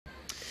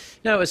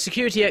Now, a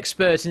security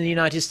expert in the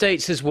United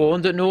States has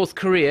warned that North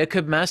Korea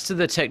could master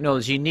the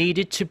technology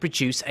needed to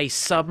produce a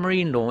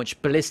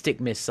submarine-launched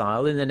ballistic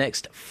missile in the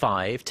next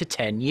 5 to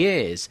 10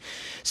 years.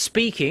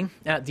 Speaking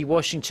at the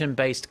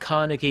Washington-based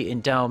Carnegie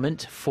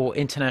Endowment for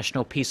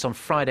International Peace on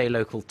Friday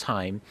local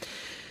time,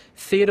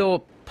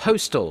 Theodore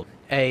Postol,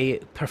 a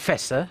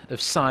professor of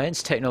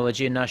science,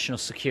 technology and national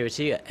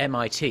security at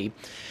MIT,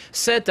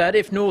 said that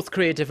if North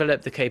Korea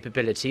developed the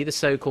capability, the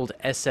so-called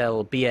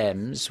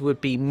SLBMs would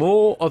be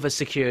more of a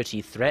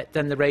security threat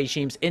than the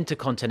regime's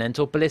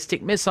intercontinental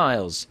ballistic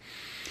missiles.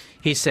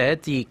 He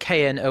said the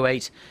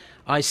KN-08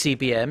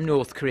 ICBM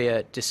North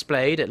Korea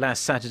displayed at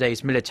last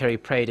Saturday's military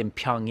parade in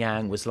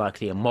Pyongyang was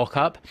likely a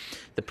mock-up.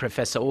 The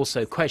professor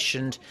also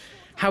questioned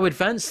how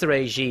advanced the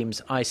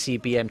regime's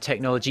ICBM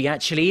technology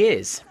actually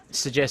is,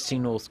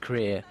 suggesting North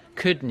Korea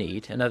could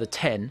need another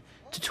 10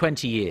 to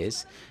 20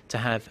 years to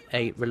have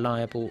a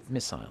reliable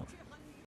missile.